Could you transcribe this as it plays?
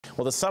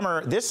Well, this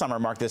summer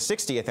marked the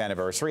 60th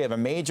anniversary of a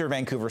major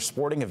Vancouver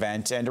sporting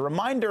event, and a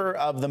reminder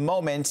of the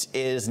moment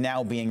is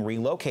now being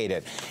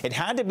relocated. It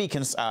had to be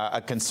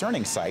a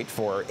concerning sight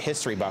for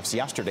history buffs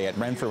yesterday at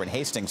Renfrew and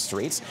Hastings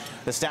Streets.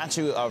 The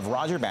statue of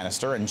Roger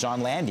Bannister and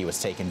John Landy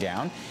was taken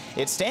down.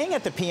 It's staying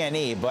at the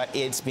PNE, but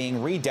it's being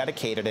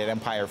rededicated at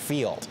Empire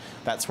Field.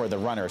 That's where the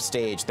runners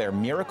staged their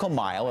Miracle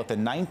Mile at the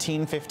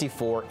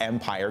 1954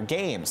 Empire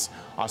Games.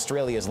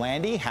 Australia's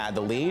Landy had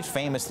the lead,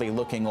 famously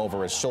looking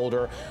over his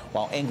shoulder,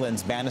 while England's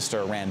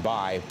Bannister ran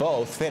by.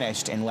 Both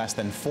finished in less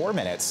than 4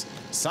 minutes,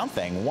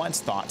 something once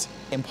thought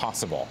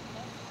impossible.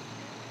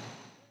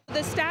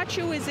 The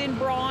statue is in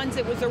bronze.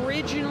 It was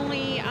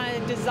originally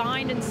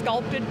designed and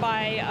sculpted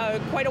by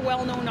quite a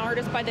well-known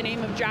artist by the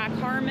name of Jack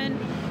Harmon.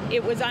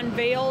 It was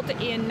unveiled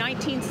in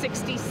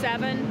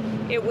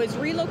 1967. It was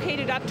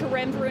relocated up to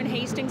Renfrew and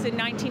Hastings in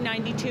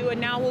 1992, and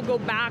now will go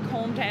back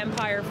home to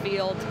Empire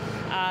Field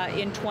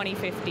in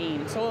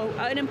 2015. So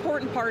an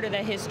important part of the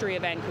history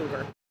of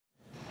Vancouver.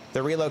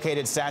 The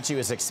relocated statue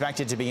is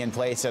expected to be in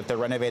place at the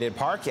renovated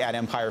park at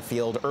Empire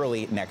Field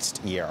early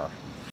next year.